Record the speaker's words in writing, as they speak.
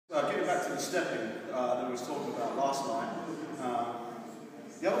Getting back to the stepping that we was talking about last night,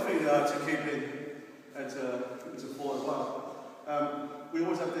 the other thing to keep in to fall as well, we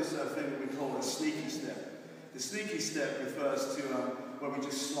always have this thing that we call a sneaky step. The sneaky step refers to where we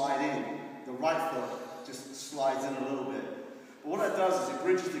just slide in. The right foot just slides in a little bit. But what that does is it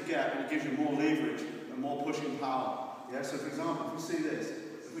bridges the gap and it gives you more leverage and more pushing power. Yeah. So for example, if we see this,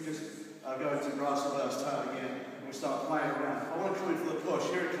 if we just go into grass reverse turn again, and we start playing around. If I want to come in for the push,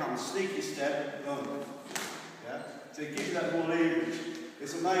 here it comes, sneaky step, boom. Yeah. So it gives you that more leverage.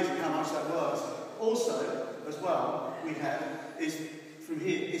 It's amazing how much that works. Also, as well, we have is from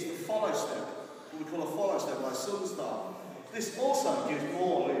here is the follow step. What we call a follow step by Sun Star. This also gives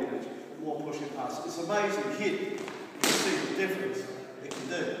more leverage, more pushing power. So it's amazing here. You can see the difference it can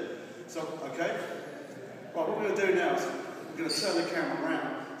do. So, okay. Right, what we're going to do now is we're going to turn the camera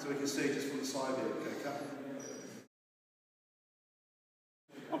around so we can see just from the side here. Okay, cut.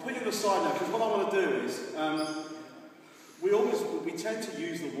 I'm putting it on the side now because what I want to do is we tend to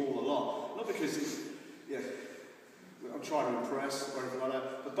use the wall a lot, not because it's I'm trying to impress or anything like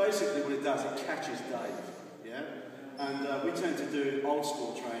that, but basically what it does, it catches Dave, yeah. And we tend to do old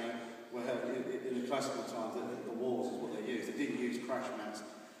school training where in the classical times the walls is what they used. They didn't use crash mats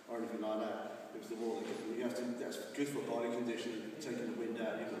or anything like that. It was the wall. That's good for body conditioning, taking the wind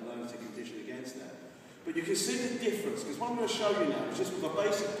out. You've got to learn to condition against that. But you can see the difference, because what I'm going to show you now is just with a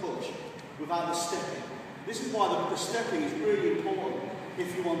basic push, without the stepping. This is why the stepping is really important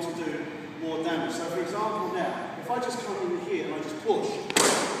if you want to do more damage. So for example now, if I just come in here and I just push,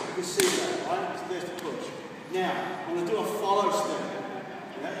 you can see that, right? So there's the push. Now, I'm going to do a follow step,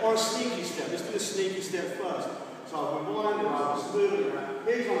 yeah? Or a sneaky step. Let's do a sneaky step first. So I'll rewind and I'll smooth it around.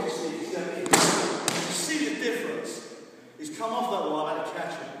 Here comes a sneaky step. You see the difference? He's come off that wall, I had to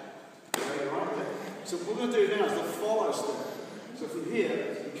catch him. Okay, right there. So what we're going to do now is the follow step. So from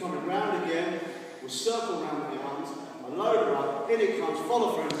here, we're coming round again, we'll circle around with the arms, I load her up, in it comes,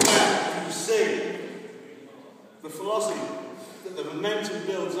 follow through, and bam, you see the velocity, the momentum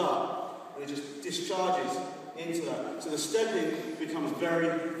builds up, and it just discharges into that. So the stepping becomes very,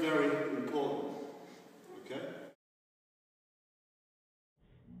 very important. Okay?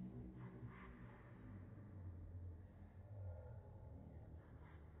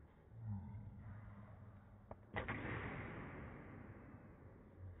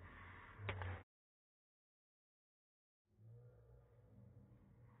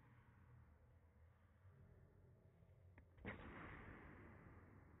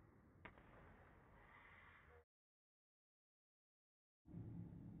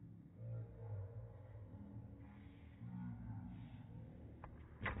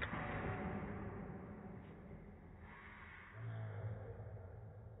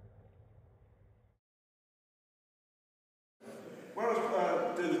 When I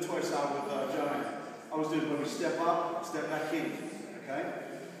was doing the Tui-Sau with Joanne, I was doing when we step up, step back in, okay?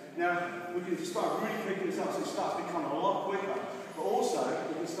 Now, we can start really picking this up so it starts becoming a lot quicker, but also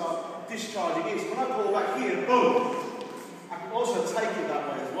we can start discharging in. So when I pull back here, boom, I can also take it that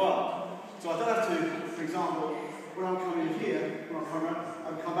way as well. So I don't have to, for example, when I'm coming in here, when I'm coming around, I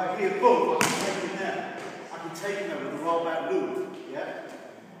can come back here, boom, I can take it there. I can take it there with the roll back loop, yeah?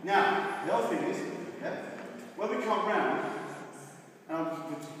 Now, the other thing is, yeah, when we come round, and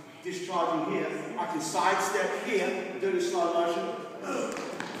I'm discharging here, I can sidestep here, doing a slow motion.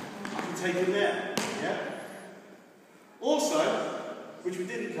 I can take him there. Yeah? Also, which we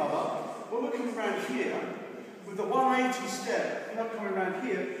didn't cover, when we're coming around here, with the 180 step, you're not coming around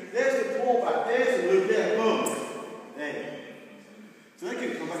here, there's the pullback, there's the loop there, boom. There. So they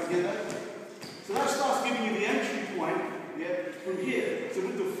can come back together. So that starts giving you the entry point, yeah, from here. So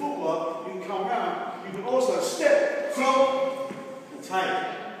with the footwork, you can come around, you can also step, throw, take.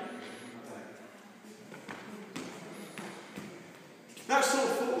 That sort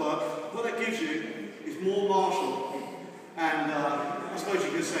of footwork, what that gives you is more martial and I suppose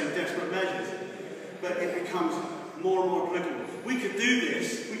you could say desperate measures, but it becomes more and more applicable. We could do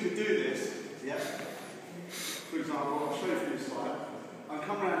this, yeah? For example, I'll show you from this side. I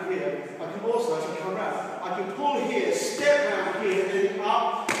come around here, I can also, as I come around, I can pull here, step around here, and then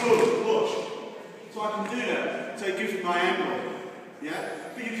up, push. So I can do that, so it gives me my angle. Yeah?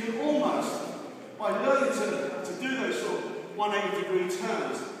 But you can almost, by learning to do those sort of 180-degree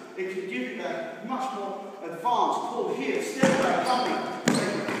turns, it can give you that much more advanced pull here, step back, come around.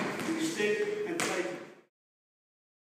 You stick,